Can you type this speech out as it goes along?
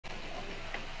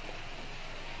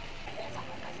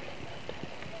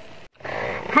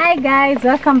Hi guys,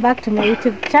 welcome back to my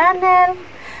YouTube channel.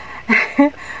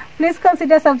 Please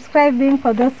consider subscribing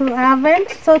for those who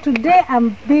haven't. So today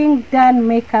I'm being done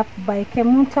makeup by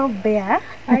Kemuto Bear.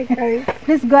 Hi guys.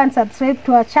 Please go and subscribe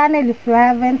to our channel if you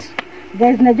haven't.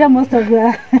 Guys, najua most of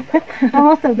the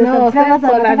subscribers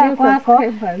are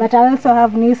kwako, but I also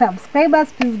have new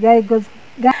subscribers. Please guys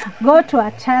go to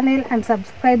our channel and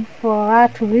subscribe for her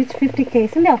to reach 50k.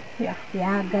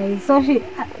 Yeah guys, so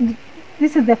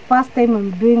this is the first time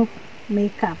I'm doing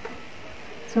makeup,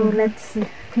 so let's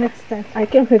start. I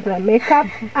came with my makeup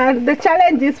and the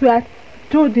challenges were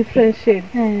two different shades,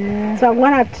 so I'm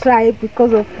gonna try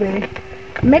because of the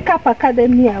makeup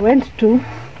academy I went to.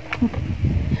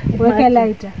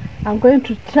 Lighter. I'm going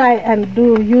to try and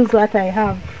use what I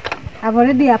have. I've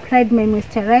already applied my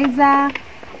moisturizer,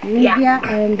 Nivea,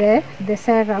 and the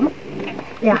serum.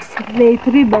 It's day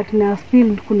 3, but now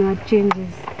still kuna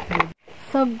changes.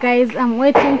 So guys, I'm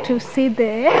waiting to see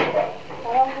the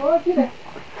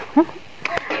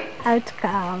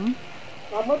outcome.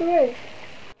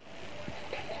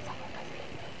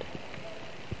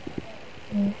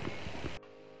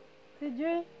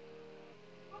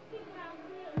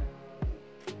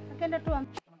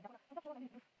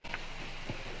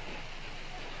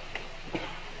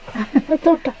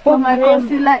 So my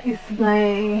concealer is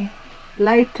my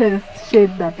lightest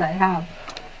shade that I have.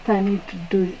 So I need to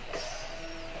do it.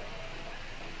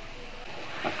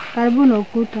 Karibu na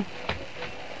ukuta.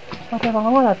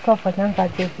 Watakangola tutafanyanga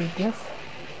videos.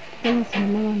 Kama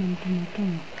simama na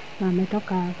mtumatuma na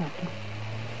ametoka hapa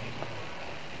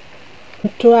tu.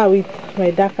 Tour with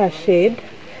my darker shade.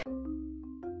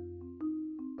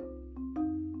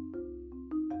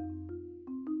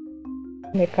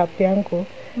 Makeup yangu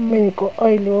mimi niko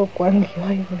oil au kwangi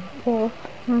oil. So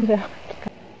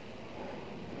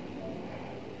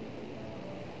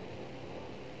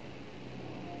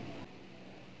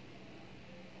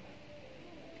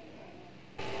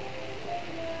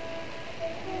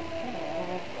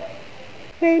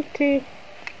Fenty.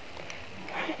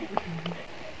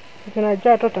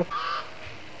 Unajua toto.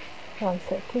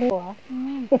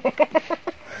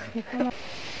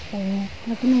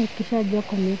 Lakini ukishajua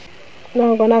kwa mimi.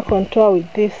 Now I'm gonna contour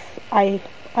with this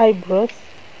eyebrows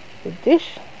with this.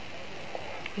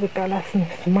 The colors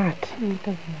is smart.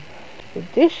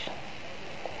 With this.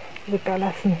 The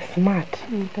colors is smart.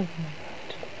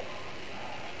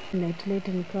 Light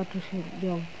nikiwa tu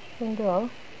job. Ndio.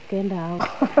 Kenda hao.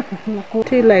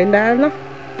 Tila indana.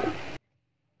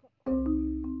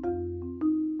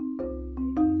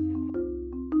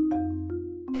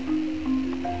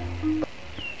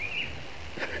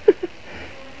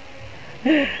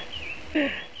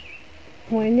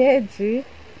 Mwenyeji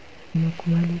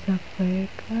Nakumaliza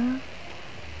kuweka.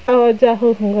 Awaja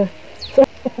hunga.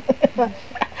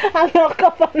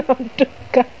 Anaokopa na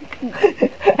mtuka.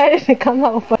 Hadi ni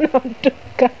kama ufana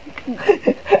mtuka.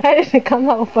 Hadi ni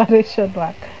kama operation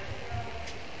work.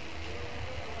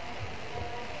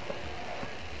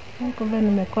 Kumbe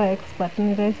nimekuwa expert.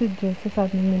 Ni rahisi juu sasa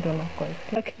mimi ndo nakuwa.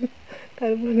 Lakini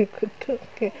karibu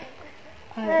nikutoke.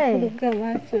 Kutoka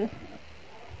macho.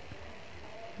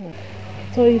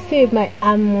 So you see my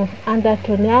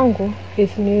undertone yangu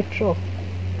is neutral.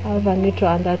 I have a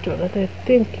neutral undertone, and I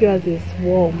think yours is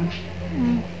warm.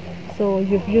 So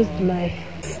you've used my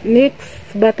NYX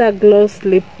Butter Gloss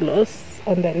Lip Gloss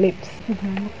on the lips.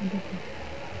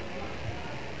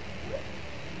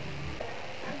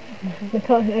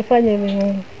 Nifanye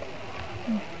mimi.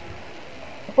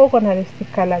 Uko na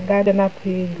lipstick color gani na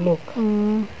hii look?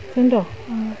 Ndio.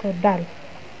 Kwa dull.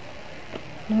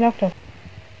 Nilafta.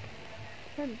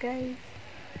 So guys.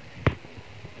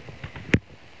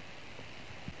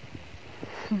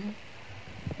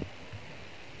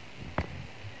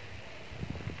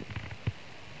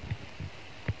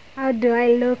 How do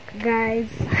I look, guys?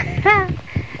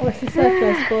 Oh, sister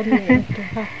transformed me into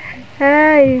her.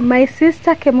 Hi, my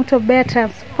sister Kemuto Bear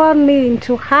transformed me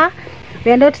into her.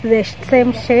 We are not the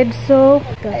same shade, so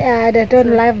I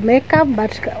don't love makeup.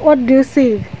 But what do you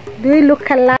see? Do we look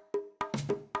alike?